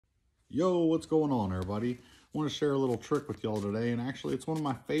Yo, what's going on, everybody? I want to share a little trick with y'all today, and actually it's one of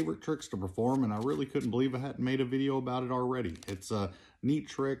my favorite tricks to perform, and I really couldn't believe I hadn't made a video about it already. It's a neat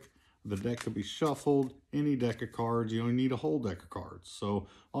trick. The deck could be shuffled, any deck of cards. You only need a whole deck of cards. So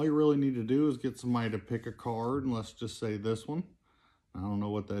all you really need to do is get somebody to pick a card, and let's just say this one. I don't know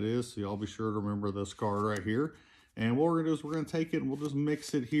what that is, so y'all be sure to remember this card right here. And what we're gonna do is we're gonna take it and we'll just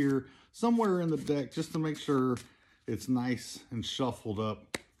mix it here somewhere in the deck just to make sure it's nice and shuffled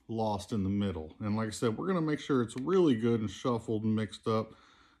up, lost in the middle. And like I said, we're gonna make sure it's really good and shuffled and mixed up.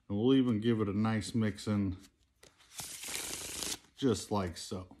 And we'll even give it a nice mixing, just like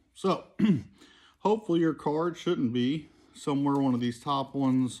so. So, hopefully your card shouldn't be somewhere one of these top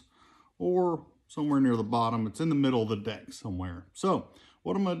ones or somewhere near the bottom. It's in the middle of the deck somewhere. So,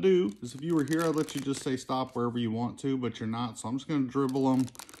 what I'm gonna do is, if you were here, I'd let you just say stop wherever you want to, but you're not. So I'm just gonna dribble them.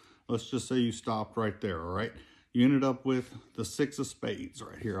 Let's just say you stopped right there, all right? You ended up with the 6 of spades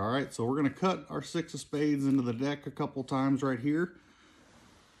right here, all right? So we're gonna cut our 6 of spades into the deck a couple times right here.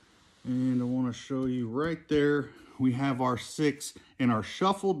 And I wanna show you right there, we have our 6 in our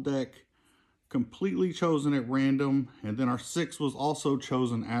shuffled deck, completely chosen at random. And then our 6 was also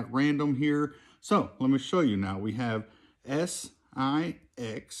chosen at random here. So let me show you now. We have SIXOFSPADES.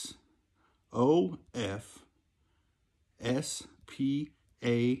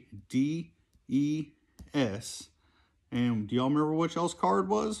 And do y'all remember what y'all's card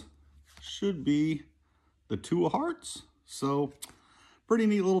was? Should be the 2 of hearts. So pretty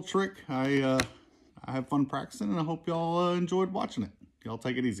neat little trick. I have fun practicing, and I hope y'all enjoyed watching it. Y'all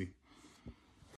take it easy.